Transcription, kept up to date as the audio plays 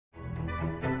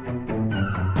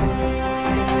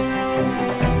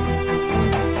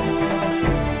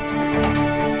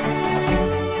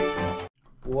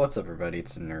What's up everybody,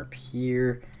 it's Nerp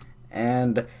here,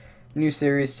 and new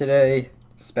series today,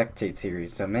 Spectate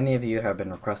series. So many of you have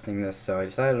been requesting this, so I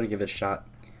decided to give it a shot.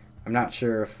 I'm not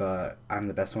sure if I'm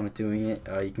the best one at doing it.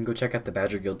 You can go check out the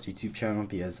Badger Guild's YouTube channel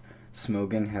because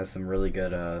Smogan has some really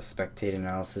good Spectate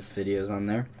analysis videos on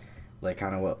there, like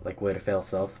kind of what Way to Fail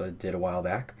Self did a while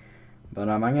back. But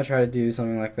I'm gonna try to do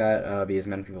something like that because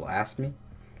many people asked me,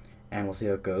 and we'll see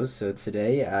how it goes. So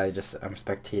today I'm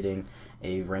spectating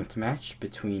a ranked match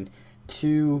between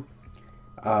two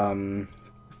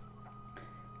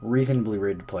reasonably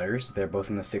rated players. They're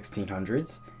both in the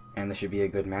 1600s, and this should be a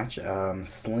good match.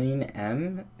 Slain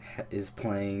M is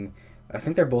playing, I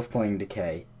think they're both playing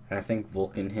Decay, and I think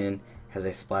Vulkenhyn has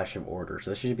a splash of order.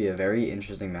 So this should be a very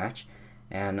interesting match,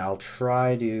 and I'll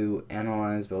try to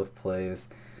analyze both plays,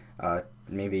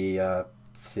 maybe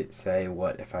say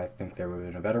what if I think there would have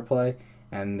been a better play,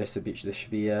 and this should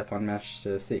be a fun match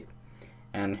to see.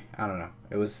 And I don't know,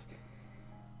 it was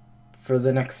for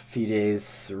the next few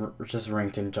days just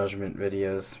ranked in judgment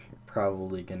videos,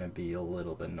 probably gonna be a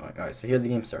little bit annoying. Alright, so here the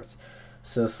game starts.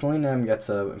 So Slain M gets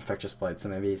a Infectious Blight, so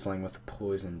maybe he's playing with a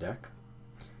poison deck.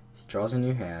 He draws a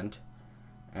new hand,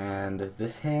 and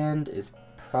this hand is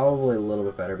probably a little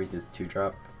bit better because it's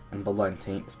 2-drop, and Bloodline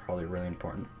Taint is probably really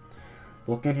important.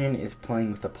 Vulkenhyn is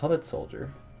playing with a Puppet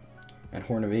Soldier and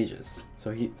Horn of Ages.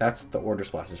 So that's the order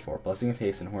splashes for. Blessing of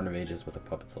Haste and Horn of Ages with a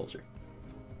Puppet Soldier.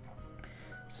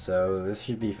 So this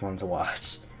should be fun to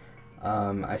watch.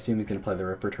 I assume he's going to play the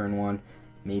Ripper turn 1.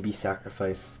 Maybe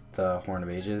sacrifice the Horn of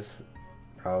Ages,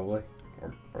 probably.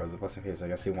 Or the Blessing of Haste. I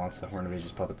guess he wants the Horn of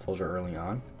Ages Puppet Soldier early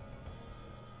on.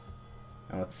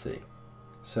 And let's see.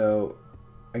 So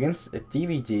against a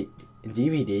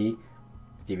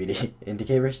in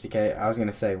Decay vs. Decay, I was going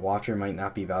to say Watcher might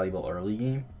not be valuable early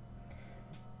game,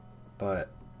 but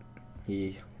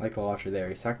he, like the Watcher there,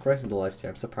 he sacrifices the lifesteal.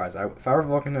 I'm surprised. If I were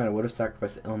Vulkenhyn, I would have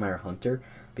sacrificed Ilmire Hunter,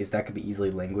 because that could be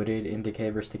easily languided in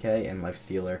Decay vs. Decay, and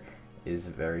Lifestealer is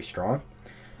very strong.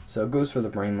 So it goes for the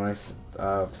Brain Lice,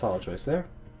 solid choice there.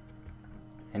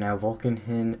 And now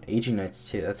Vulkenhyn, Aging Knights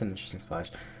too, that's an interesting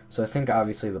splash. So I think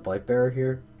obviously the Blightbearer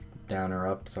here, down or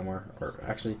up somewhere, or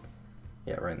actually,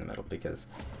 yeah, right in the middle, because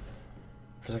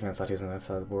for a second I thought he was on that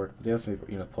side of the board. But the other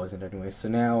three, poisoned anyways. So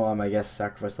now, I guess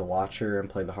sacrifice the Watcher and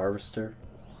play the Harvester.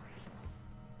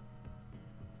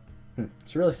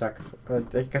 It's really sacrifice.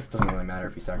 I guess it doesn't really matter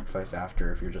if you sacrifice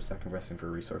after, if you're just sacrificing for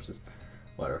resources,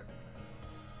 whatever.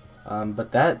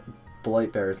 But that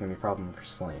Blightbearer is gonna be a problem for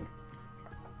Slain.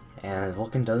 And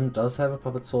Vulcan does have a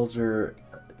Puppet Soldier,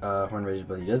 Horn of Ages,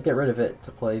 but he does get rid of it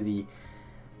to play the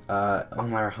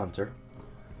Ilmire Hunter.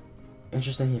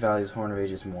 Interesting, he values Horn of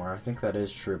Ages more. I think that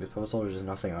is true, but Puppet Soldier is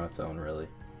nothing on its own, really.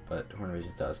 But Horn of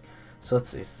Ages does. So let's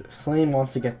see. Slain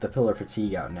wants to get the Pillar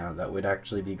Fatigue out now. That would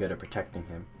actually be good at protecting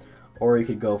him. Or he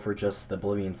could go for just the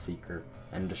Oblivion Seeker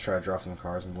and just try to draw some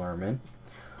cards and lure him in.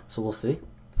 So we'll see.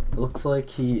 It looks like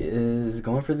he is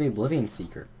going for the Oblivion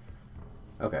Seeker.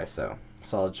 Okay, so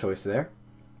solid choice there.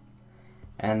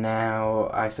 And now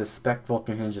I suspect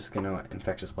Vulkenhyn is just going to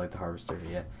Infectious Blight the Harvester.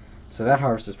 Yeah. So that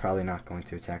Harvester is probably not going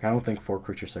to attack. I don't think 4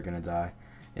 creatures are going to die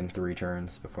in 3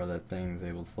 turns before that thing is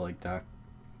able to die.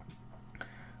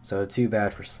 So too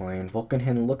bad for Slain.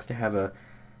 Vulkenhyn looks to have a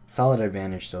solid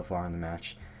advantage so far in the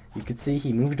match. You could see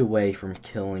he moved away from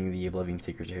killing the Oblivion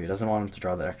Seeker too. He doesn't want him to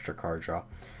draw that extra card draw.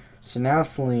 So now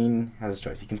Slain has a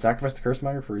choice. He can sacrifice the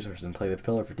Cursemonger for resources and play the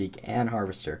Pillar Fatigue and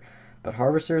Harvester. But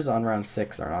Harvesters on round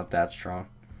 6 are not that strong.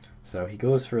 So he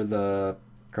goes for the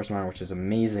Cursemonger, which is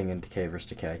amazing in Decay vs.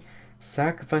 Decay.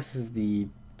 Sacrifices the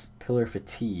Pillar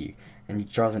Fatigue, and he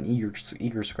draws an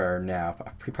Eager Squire now.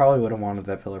 He probably would have wanted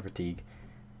that Pillar Fatigue.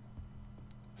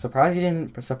 Surprised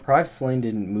Slain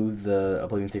didn't move the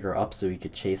Oblivion Seeker up so he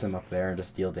could chase him up there and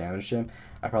just deal damage to him.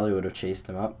 I probably would have chased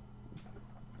him up.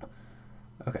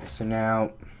 Okay, so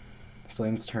now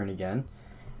Slain's turn again.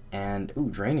 And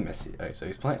Draining Mist. Okay, so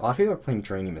he's playing. A lot of people are playing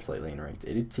Draining Mist lately in ranked.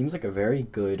 It seems like a very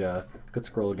good good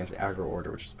scroll against aggro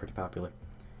order, which is pretty popular.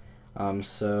 And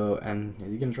is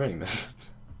he gonna Draining Mist?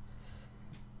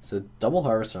 So double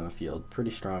Harvester on the field,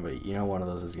 pretty strong, but one of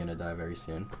those is gonna die very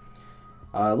soon.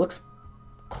 It looks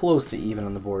close to even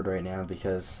on the board right now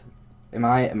because, in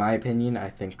my opinion, I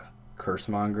think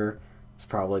Cursemonger is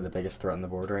probably the biggest threat on the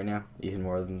board right now, even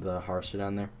more than the Harvester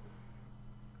down there.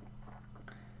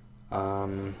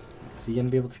 Is he gonna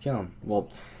be able to kill him? Well,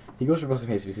 he goes for Blessing of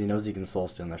Haste because he knows he can Soul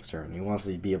Steal next turn. He wants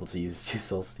to be able to use 2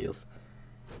 Soul Steals.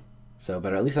 So,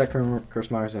 but at least that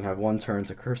Cursemonger's gonna have 1 turn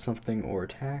to curse something or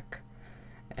attack.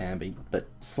 But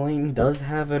Slain does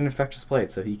have an Infectious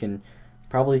Blight, so he can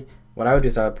probably. What I would do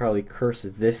is I would probably curse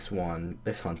this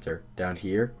Hunter down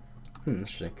here.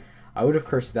 Interesting. I would have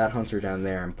cursed that hunter down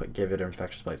there and give it an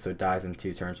infectious blight so it dies in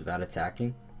 2 turns without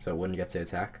attacking, so it wouldn't get to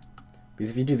attack.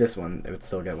 Because if you do this one, it would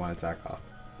still get 1 attack off.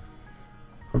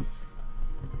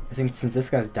 I think since this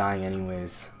guy's dying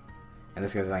anyways, and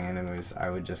this guy's dying anyways, I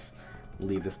would just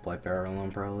leave this Blightbearer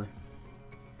alone probably.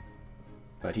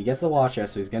 But he gets the Watcher,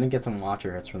 so he's gonna get some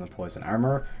Watcher hits from the poison. I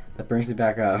remember, that brings me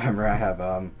back, I remember I have,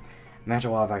 match a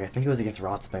while back, I think it was against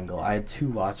Rotspengle. I had 2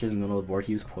 Watchers in the middle of the board.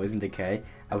 He used Poison Decay.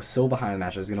 I was so behind the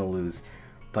match, I was gonna lose.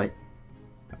 But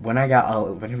when I got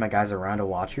a bunch of my guys around a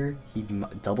Watcher, he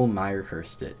double Mire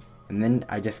Cursed it. And then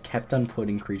I just kept on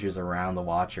putting creatures around the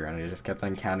Watcher, and I just kept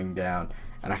on counting down.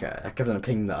 And I kept on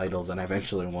pinging the idols, and I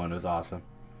eventually won. It was awesome.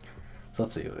 So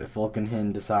let's see, if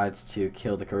Vulkenhyn decides to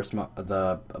kill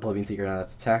the Oblivion Seeker now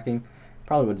that's attacking,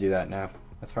 probably would do that now.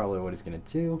 That's probably what he's going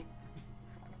to do.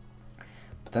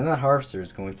 But then that Harvester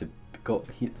is going to go,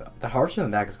 that Harvester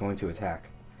in the back is going to attack.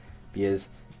 Because,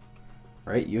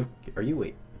 right,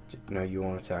 wait, no, you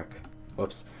won't attack.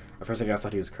 Whoops, at first I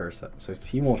thought he was cursed, so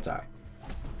he won't die.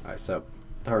 Alright, so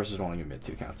the Harvester's only going to be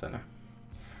 2 counts, I know.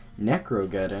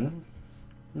 Necrogeddon.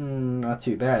 Not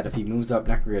too bad. If he moves up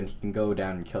Necrogeddon, he can go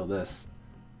down and kill this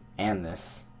and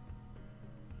this.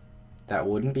 That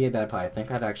wouldn't be a bad play. I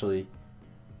think I'd actually...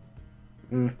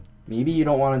 maybe you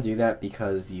don't want to do that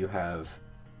because you have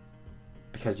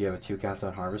a 2 counts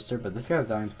on Harvester, but this guy's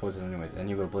dying to poison anyways, and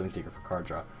you have Oblivion Seeker for card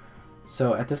draw.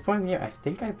 So at this point in the game, I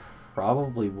think I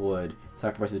probably would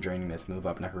sacrifice the Draining Mist, move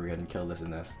up Necrogeddon, and kill this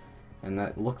and this. And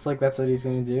that looks like that's what he's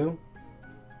going to do.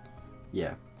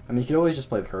 Yeah. I mean, you could always just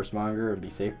play the Cursemonger and be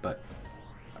safe, but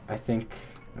I think...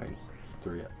 I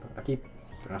keep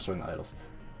not showing the idols.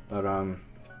 But,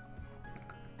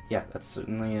 yeah, that's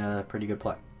certainly a pretty good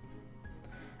play.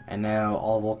 And now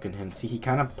all Vulkenhyn. See, he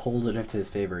kind of pulled it into his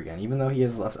favor again. Even though he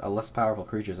has less powerful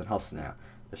creatures than Husk now,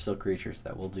 there's still creatures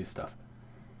that will do stuff.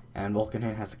 And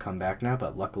Vulkenhyn has to come back now,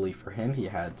 but luckily for him, he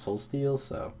had Soul Steal,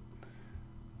 so...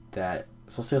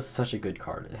 Soul Steal is such a good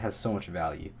card. It has so much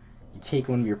value. You take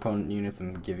one of your opponent units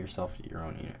and give yourself your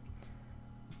own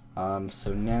unit.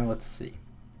 So now let's see.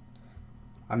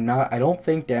 I don't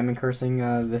think Damon Cursing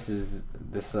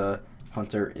this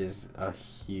hunter is a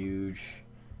huge...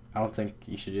 I don't think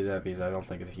you should do that because I don't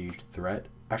think it's a huge threat.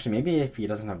 Actually, maybe if he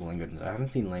doesn't have Languid. I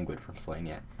haven't seen Languid from Slain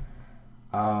yet.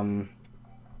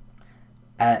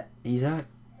 He's at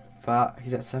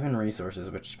 7 resources,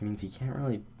 which means he can't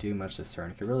really do much this turn.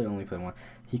 He could really only play 1.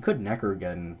 He could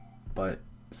Necrogeddon, but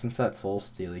since that's Soul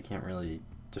Steal, he can't really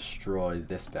destroy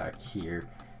this back here,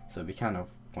 so it'd be kind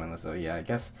of pointless. So yeah, I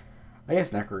guess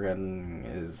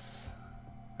Necrogeddon is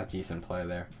a decent play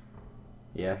there.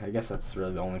 Yeah, I guess that's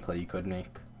really the only play you could make.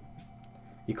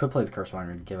 You could play the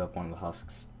Cursemonger and give up one of the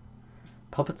Husks.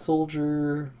 Puppet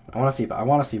Soldier. I want to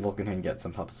see Vulkenhyn get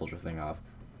some Puppet Soldier thing off.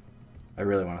 I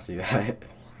really want to see that.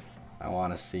 I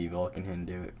want to see Vulkenhyn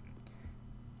do it.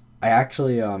 I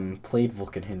actually played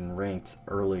Vulkenhyn ranked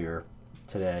earlier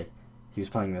today. He was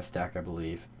playing this deck, I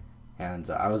believe, and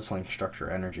I was playing Structure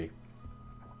Energy,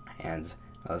 and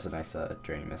that was a nice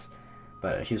Draining Mist.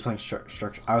 But he was playing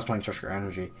I was playing Structure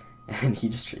Energy, and he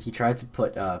tried to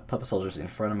put Puppet Soldiers in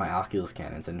front of my Oculus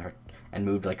Cannons and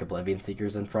moved like Oblivion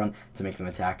Seekers in front to make them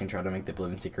attack and try to make the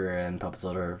Oblivion Seeker and Puppet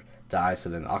Soldier die. So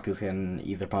then Oculus Cannon,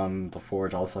 Ether Pump, the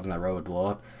Forge, all the stuff in that row would blow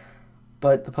up.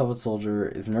 But the Puppet Soldier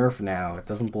is nerfed now. It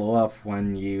doesn't blow up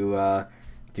when you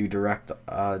do direct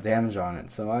damage on it.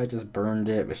 So I just burned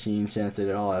it, machine chanted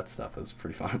it, all that stuff. It was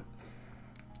pretty fun.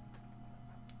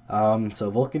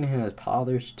 So Vulkenhyn has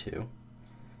Pothers too.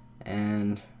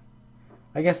 And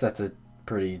I guess that's a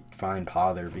pretty fine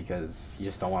Pother because you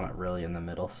just don't want it really in the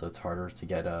middle, so it's harder to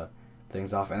get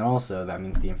things off. And also that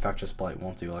means the Infectious Blight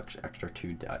won't do extra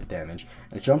 2 damage.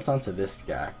 And it jumps onto this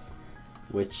guy,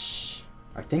 which...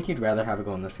 I think you'd rather have it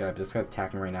go on this guy, but this guy's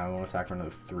attacking right now. I won't attack for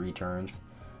another 3 turns.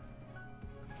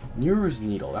 Nero's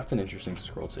Needle. That's an interesting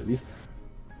scroll too.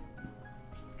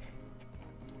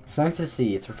 It's nice to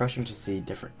see. It's refreshing to see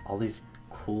all these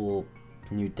cool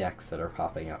new decks that are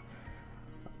popping up.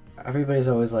 Everybody's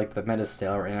always like the meta's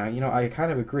stale right now. You know, I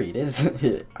kind of agree. It is.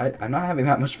 I'm not having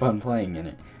that much fun playing in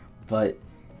it, but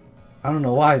I don't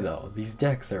know why though. These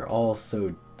decks are all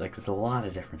so like there's a lot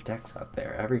of different decks out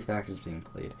there. Every faction is being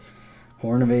played.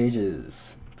 Horn of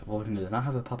Ages. Vulcan does not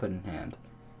have a puppet in hand.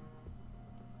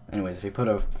 Anyways, if you put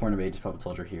a Horn of Ages Puppet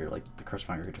Soldier here, like the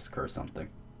Cursemonger could just curse something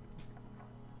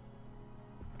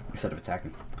instead of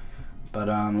attacking. But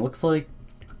it looks like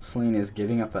Slain is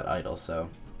giving up that idol, so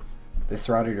this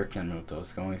Rod Eater Kenmuto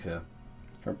is going to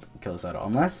kill this idol.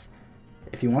 Unless,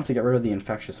 if he wants to get rid of the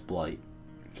Infectious Blight,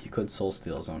 he could Soul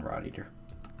Steal his own Rod Eater.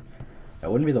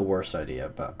 That wouldn't be the worst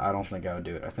idea, but I don't think I would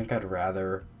do it. I think I'd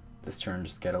rather this turn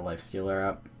just get a Life Stealer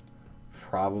out.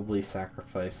 probably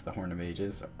sacrifice the Horn of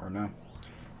Ages, or no.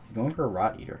 He's going for a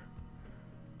Rot Eater.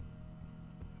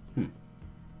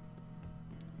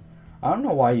 I don't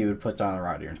know why you would put down a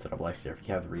Rot Eater instead of Lifestealer if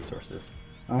you have the resources.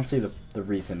 I don't see the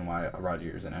reason why a Rot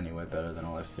Eater is in any way better than a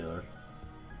Lifestealer.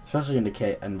 Especially in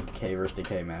Decay versus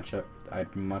Decay matchup.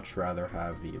 I'd much rather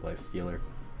have the Lifestealer.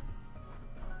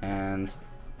 And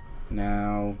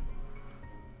now,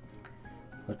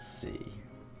 let's see.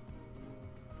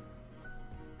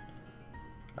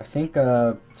 I think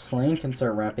Slain can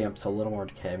start ramping up to a little more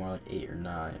Decay, more like 8 or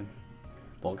 9.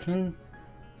 Vulkenhyn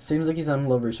seems like he's on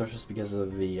low resources because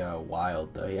of the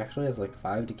Wild, though. He actually has like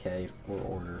 5 Decay, 4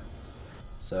 Order.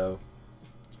 So,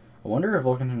 I wonder if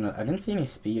Vulkenhyn... I didn't see any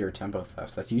speed or tempo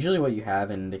thefts. That's usually what you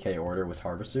have in Decay Order with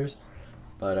Harvesters.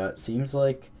 But it seems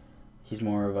like he's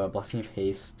more of a Blessing of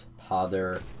Haste,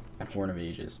 Pother, and Horn of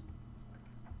Ages.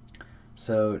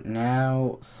 So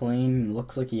now Slain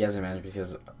looks like he has advantage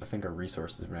because I think our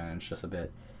resources advantage just a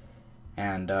bit.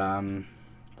 And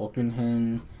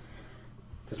Vulkenhyn,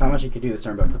 there's not much he could do this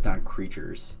turn but put down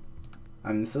creatures. I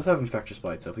mean, this does have Infectious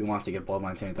Blight, so if he wants to get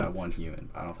Bloodline Taint without one human,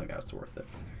 I don't think that's worth it.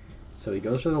 So he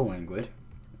goes for the Languid,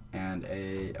 and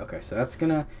okay, so that's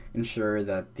gonna ensure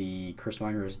that the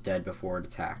Cursemonger is dead before it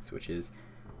attacks, which is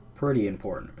pretty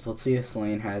important. So let's see if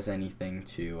Slain has anything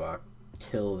to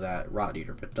kill that Rot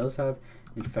Eater, but it does have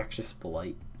Infectious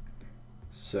Blight,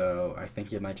 so I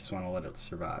think you might just want to let it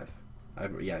survive.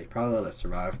 Yeah, you probably let it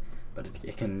survive, but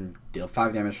it can deal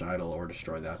 5 damage to Idol or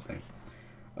destroy that thing.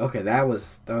 Okay, that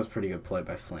was pretty good play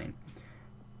by Slain.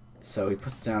 So he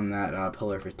puts down that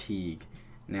Pillar Fatigue.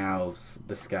 Now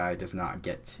this guy does not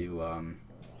get to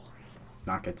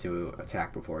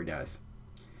attack before he dies.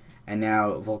 And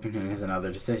now Vulkenhyn has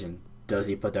another decision. Does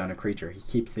he put down a creature? He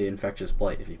keeps the Infectious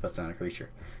Blight if he puts down a creature.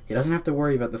 He doesn't have to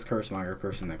worry about this Cursemonger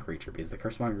cursing that creature because the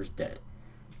Cursemonger is dead.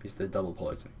 Because of the double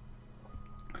poison.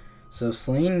 So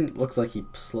Slain looks like he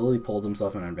slowly pulled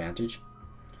himself an advantage.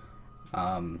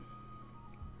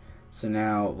 So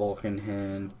now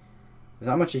Vulkenhyn, there's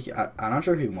not much I'm not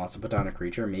sure if he wants to put down a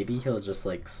creature. Maybe he'll just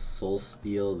like Soul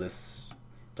Steal this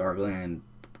Darkling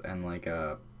and like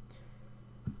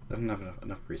doesn't have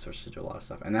enough resources to do a lot of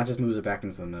stuff, and that just moves it back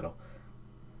into the middle.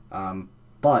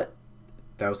 But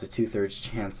that was a 2/3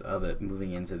 chance of it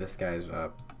moving into this guy's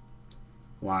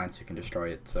line, so he can destroy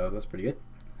it. So that's pretty good.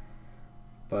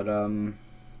 But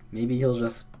maybe he'll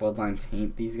just Bloodline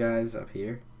Taint these guys up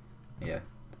here. Yeah,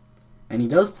 and he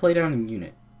does play down a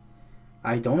unit.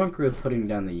 I don't agree with putting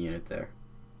down the unit there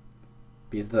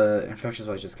because the Infectious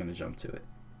Blight is just gonna jump to it.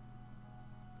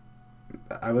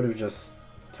 I would have just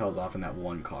held off in that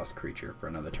 1-cost creature for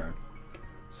another turn.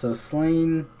 So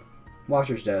Slain,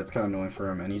 Watcher's dead. It's kind of annoying for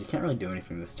him, and he can't really do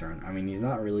anything this turn. I mean, he's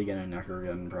not really gonna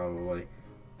Necrogun probably,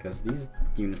 because these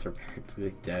units are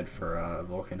practically dead for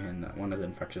Vulkenhyn. That one has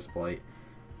Infectious Blight.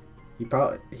 He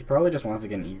probably just wants to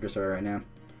get an Eagersaur right now.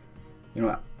 You know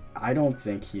what? I don't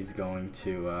think he's going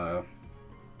to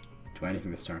do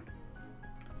anything this turn.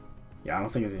 Yeah, I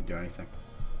don't think he's gonna do anything.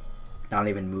 Not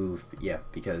even move, yeah,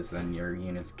 because then your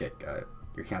units get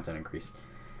your countdown increased.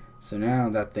 So now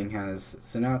that thing has,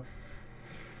 so now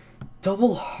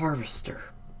Double Harvester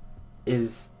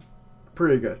is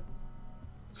pretty good.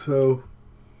 So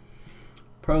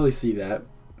probably see that,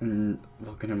 and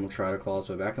Vulkenhyn will try to claw his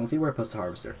way back. And let's see where it puts the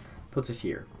Harvester. Puts it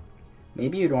here.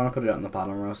 Maybe you'd want to put it out in the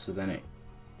bottom row so then it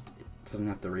doesn't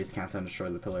have to raise countdown and destroy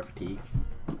the Pillar Fatigue.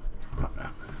 I don't know.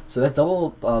 So that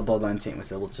double Bloodline Taint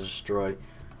was able to destroy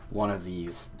one of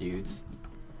these dudes.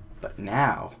 But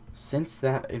now, since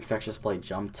that Infectious Blight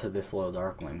jumped to this low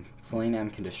Darkling, Slain M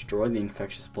can destroy the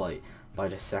Infectious Blight by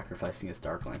just sacrificing his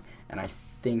Darkling. And I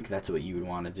think that's what you would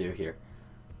want to do here.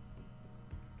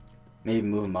 Maybe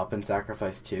move him up and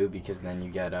sacrifice too, because then you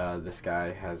get this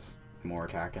guy has more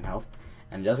attack and health.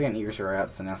 And it does get an Eagersaur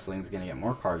out, so now Slane's going to get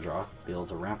more card draw, be able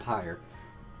to ramp higher.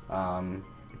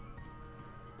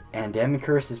 And Damn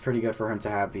Curse is pretty good for him to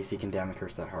have because he can Damn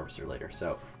Curse that Harvester later.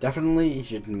 So definitely he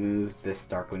should move this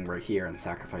Darkling right here and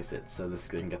sacrifice it so this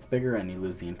thing gets bigger and you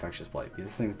lose the Infectious Blight. Because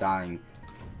this thing's dying.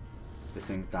 This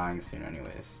thing's dying soon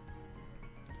anyways.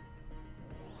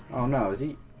 Oh no, is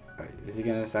he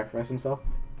going to sacrifice himself?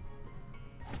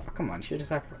 Oh, come on, he should have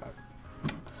sacrificed.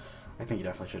 I think he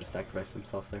definitely should have sacrificed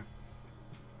himself there.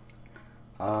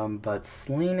 But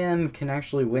Slain M can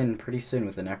actually win pretty soon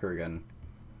with the Necrogun.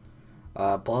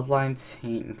 Bloodline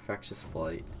Taint, Infectious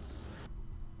Blight.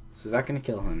 So is that going to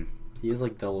kill him? He is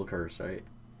like double curse, right?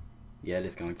 Yeah, it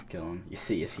is going to kill him. You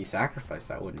see, if he sacrificed,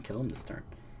 that wouldn't kill him this turn.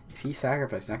 If he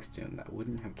sacrificed next to him, that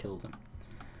wouldn't have killed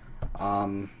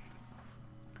him.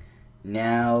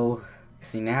 Now,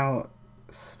 see now,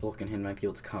 Vulkenhyn might be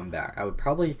able to come back. I would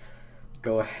probably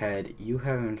go ahead. You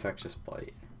have an Infectious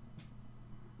Blight.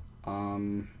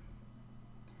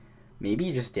 Maybe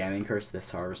you just Damning Curse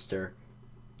this Harvester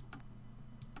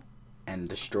and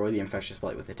destroy the Infectious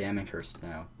Blight with a Damning Curse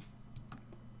now.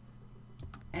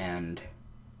 And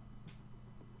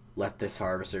let this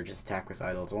Harvester just attack this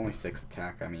idol. It's only 6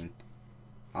 attack. I mean,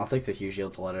 I'll take the huge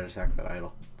shield to let it attack that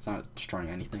idol. It's not destroying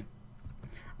anything.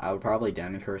 I would probably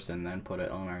Damning Curse and then put an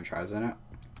Elementary Tries in it.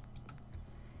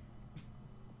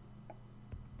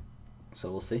 So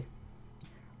we'll see.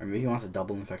 Or maybe he wants to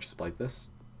double Infectious Blight this.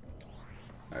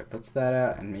 Alright, puts that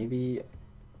out, and maybe...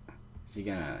 Is he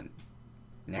gonna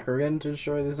Necrogen to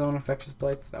destroy his own Infectious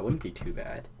Blights? That wouldn't be too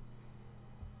bad.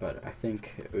 But I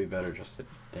think it would be better just to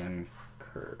Damn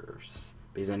Curse.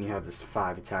 Because then you have this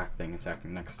 5 attack thing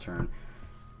attacking next turn.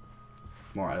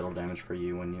 More idle damage for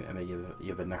you when you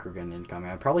have a Necrogen incoming.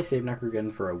 I'd probably save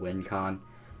Necrogen for a win con.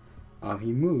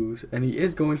 He moves, and he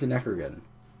is going to Necrogen.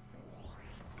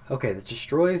 Okay, this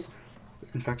destroys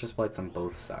Infectious Blights on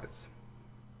both sides.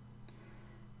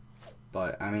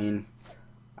 But, I mean,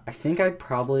 I think I'd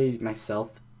probably,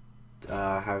 myself,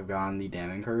 have gone the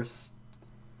Damning Curse.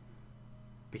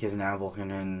 Because now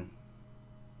Vulkenhyn,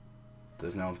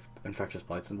 there's no Infectious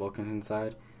Blights on Vulkenhyn's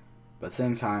side. But at the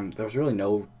same time, there's really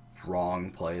no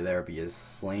wrong play there, because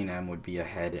Slain M would be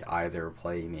ahead either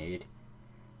play he made.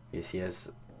 Because he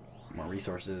has more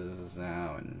resources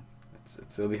now, and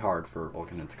it'll be hard for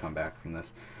Vulkenhyn to come back from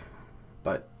this.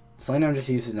 But Slain M just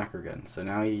uses Necrogen, so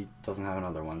now he doesn't have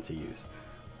another one to use.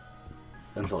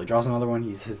 Until he draws another one,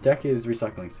 his deck is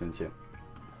recycling soon too.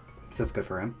 So that's good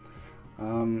for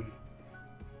him.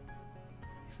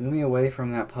 He's moving away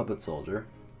from that Puppet Soldier.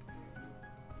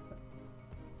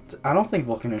 I don't think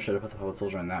Vulkenhyn should have put the Puppet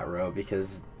Soldier in that row,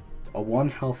 because a 1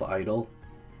 health idol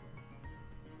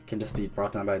can just be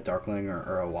brought down by a Darkling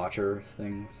or a Watcher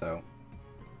thing, so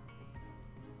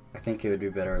I think it would be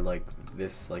better like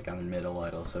this, like on the middle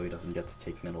idol, so he doesn't get to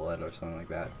take middle idol or something like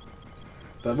that.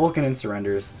 But Vulkenhyn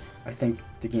surrenders. I think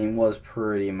the game was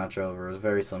pretty much over. It was a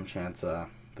very slim chance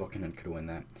Vulkenhyn could win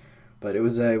that. But it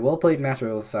was a well-played match by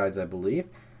both sides, I believe.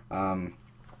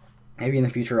 Maybe in the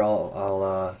future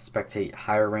I'll spectate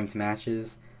higher ranked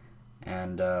matches,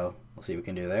 and we'll see what we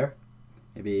can do there.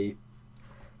 Maybe.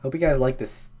 Hope you guys like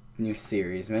this new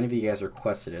series. Many of you guys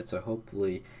requested it, so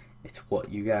hopefully it's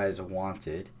what you guys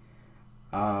wanted.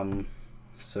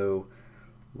 So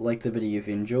like the video if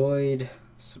you enjoyed,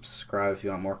 subscribe if you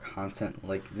want more content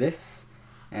like this,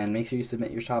 and make sure you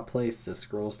submit your top plays to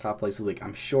Scroll's top plays of the week.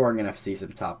 I'm sure I'm gonna see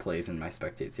some top plays in my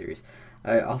Spectate series.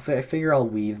 I figure I'll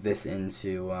weave this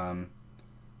into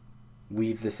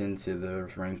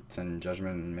the ranked and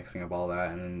judgment and mixing up all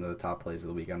that, and then the top plays of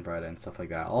the week on Friday and stuff like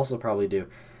that. I'll also probably do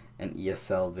an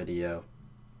ESL video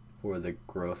for the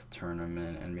growth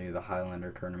tournament and maybe the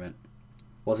Highlander tournament.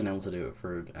 Wasn't able to do it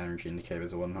for Energy and Decay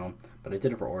because it wasn't home, but I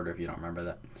did it for Order if you don't remember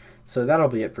that. So that'll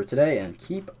be it for today, and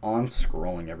keep on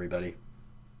scrolling, everybody.